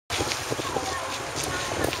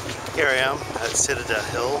Here I am at Citadel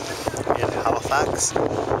Hill in Halifax,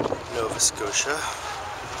 Nova Scotia.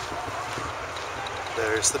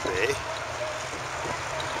 There's the bay.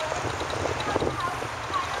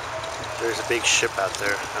 There's a big ship out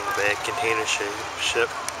there on the bay, a container ship.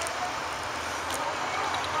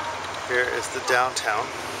 Here is the downtown.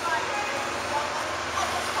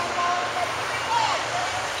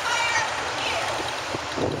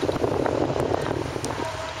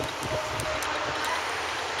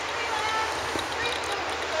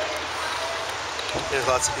 There's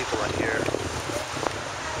lots of people out here.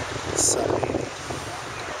 It's sunny.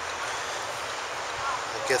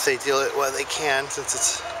 I guess they deal it while they can, since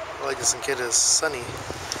it's, well, I guess in Canada it's sunny out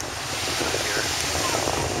here.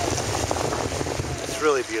 It's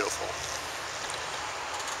really beautiful.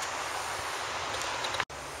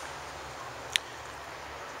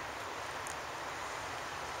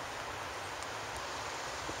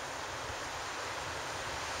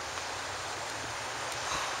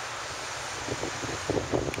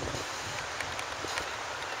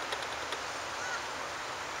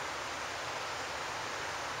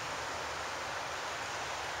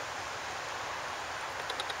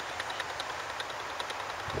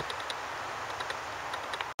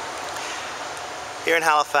 Here in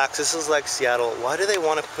Halifax, this is like Seattle. Why do they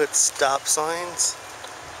want to put stop signs?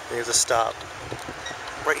 There's a stop.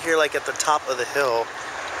 Right here, like at the top of the hill,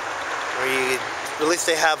 where at least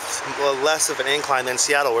they have less of an incline than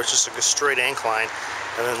Seattle, where it's just like a straight incline,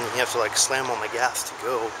 and then you have to like slam on the gas to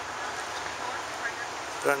go.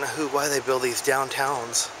 I don't know why they build these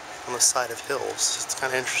downtowns on the side of hills. It's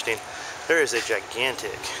kind of interesting. There is a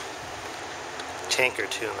gigantic tanker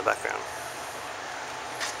too in the background.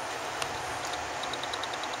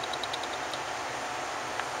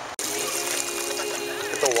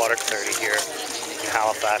 The water clarity here in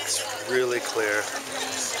Halifax, really clear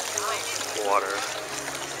water.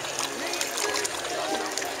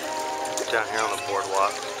 Down here on the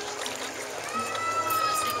boardwalk.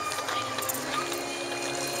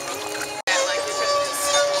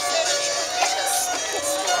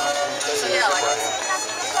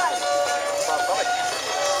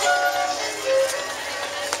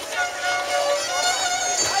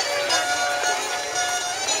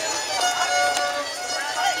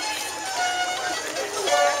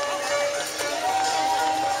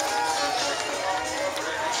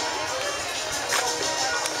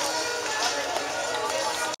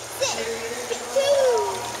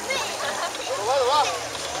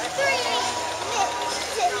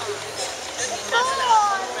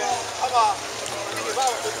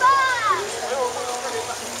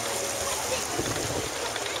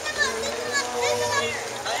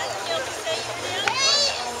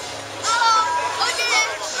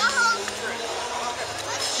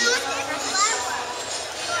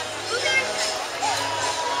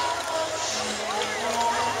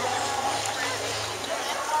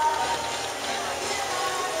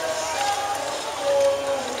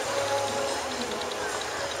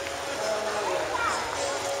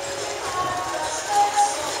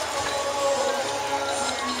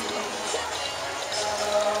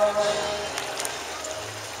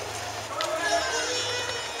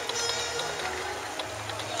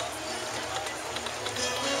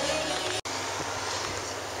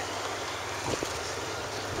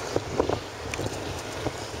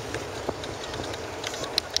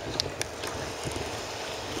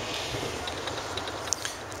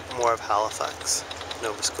 More of Halifax,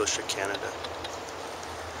 Nova Scotia, Canada.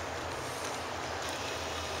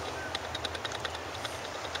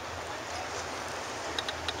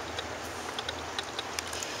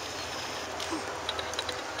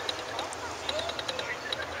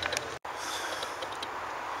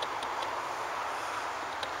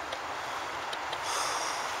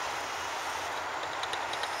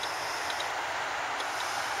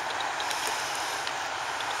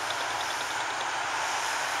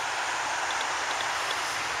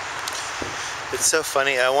 It's so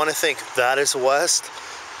funny, I want to think that is west,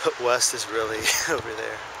 but west is really over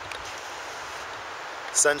there.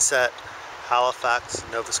 Sunset, Halifax,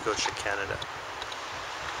 Nova Scotia, Canada.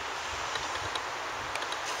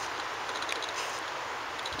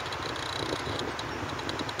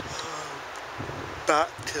 Back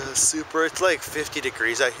to super, it's like 50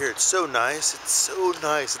 degrees out here. It's so nice, it's so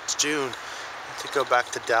nice. It's June. To go back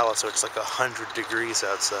to Dallas, where it's like 100 degrees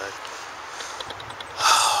outside.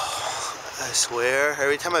 I swear,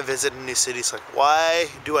 every time I visit a new city, it's like, why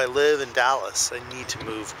do I live in Dallas? I need to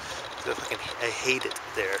move. I hate it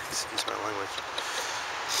there. Excuse my language.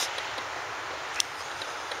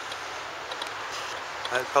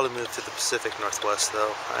 I'd probably move to the Pacific Northwest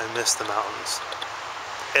though. I miss the mountains.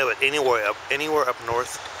 Yeah, but anywhere up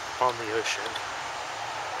north, on the ocean.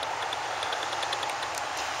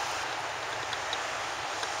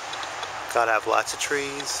 Gotta have lots of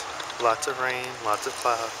trees, lots of rain, lots of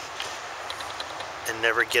cloud, and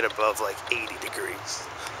never get above like 80 degrees.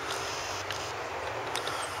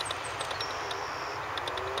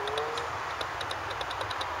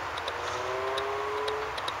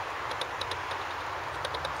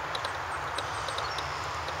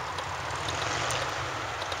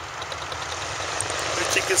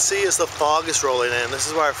 What you can see is the fog is rolling in. This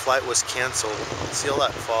is why our flight was canceled. See all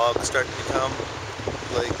that fog starting to come,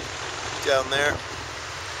 like down there.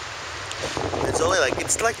 It's only like,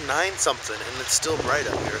 it's like 9 something and it's still bright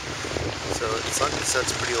up here. So the sun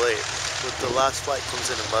sets pretty late. But the last flight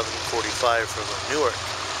comes in at 11:45 from Newark.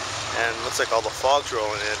 And it looks like all the fog's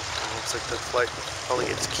rolling in. And it looks like the flight probably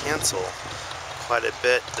gets canceled quite a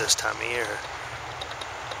bit this time of year.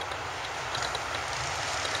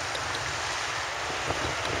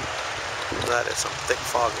 That is some thick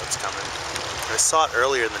fog that's coming. I saw it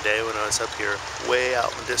earlier in the day when I was up here, way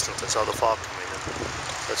out in the distance. I saw the fog coming in.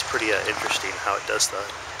 That's pretty interesting how it does that.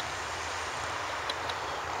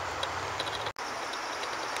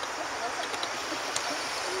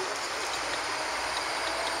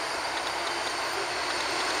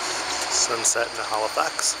 Sunset in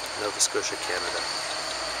Halifax, Nova Scotia, Canada.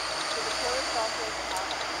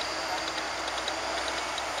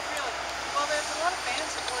 Well, there's a lot of fan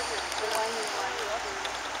support here.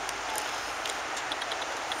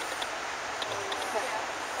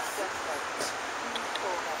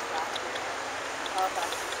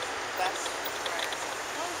 That's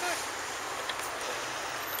oh, good.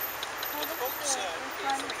 Well, the boats from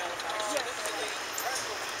Halifax. Yeah.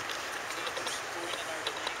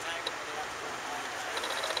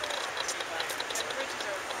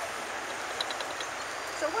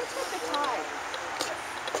 So what's with the tide?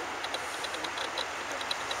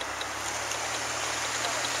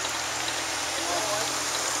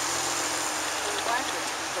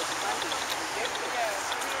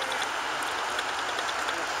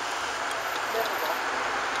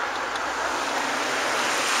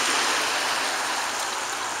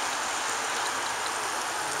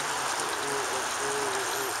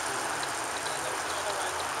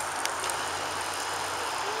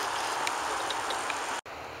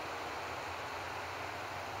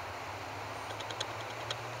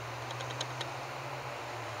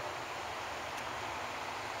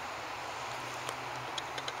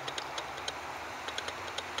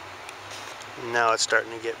 Now it's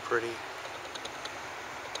starting to get pretty.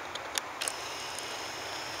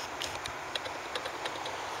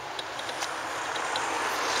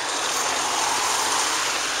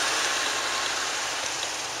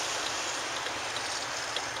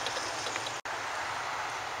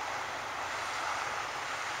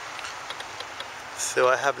 So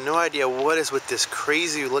I have no idea what is with this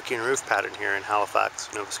crazy looking roof pattern here in Halifax,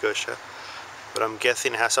 Nova Scotia, but I'm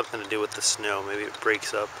guessing it has something to do with the snow. Maybe it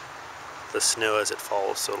breaks up the snow as it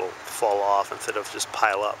falls, so it'll fall off instead of just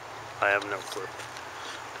pile up. I have no clue.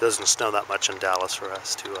 It doesn't snow that much in Dallas for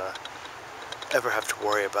us to ever have to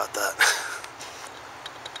worry about that.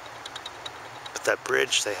 But that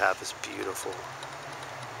bridge they have is beautiful.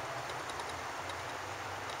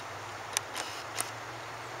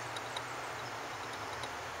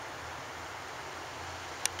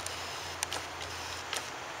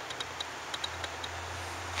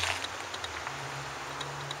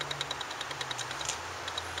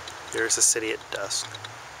 There's the city at dusk.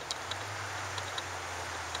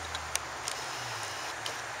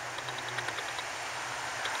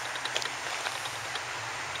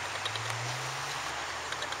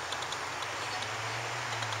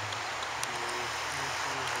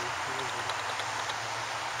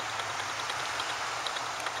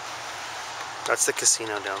 That's the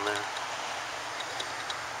casino down there.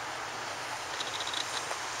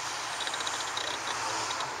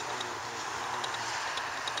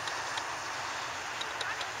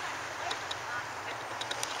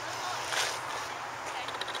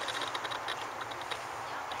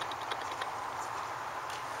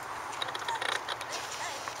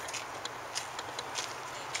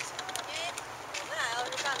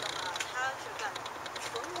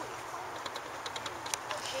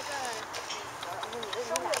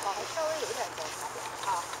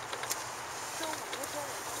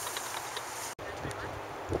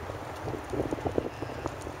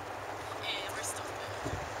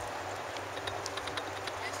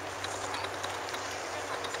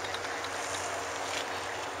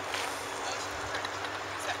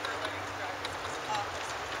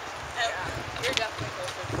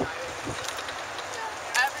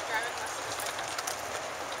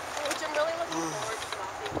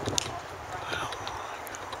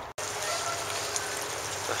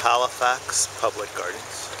 Halifax Public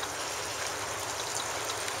Gardens.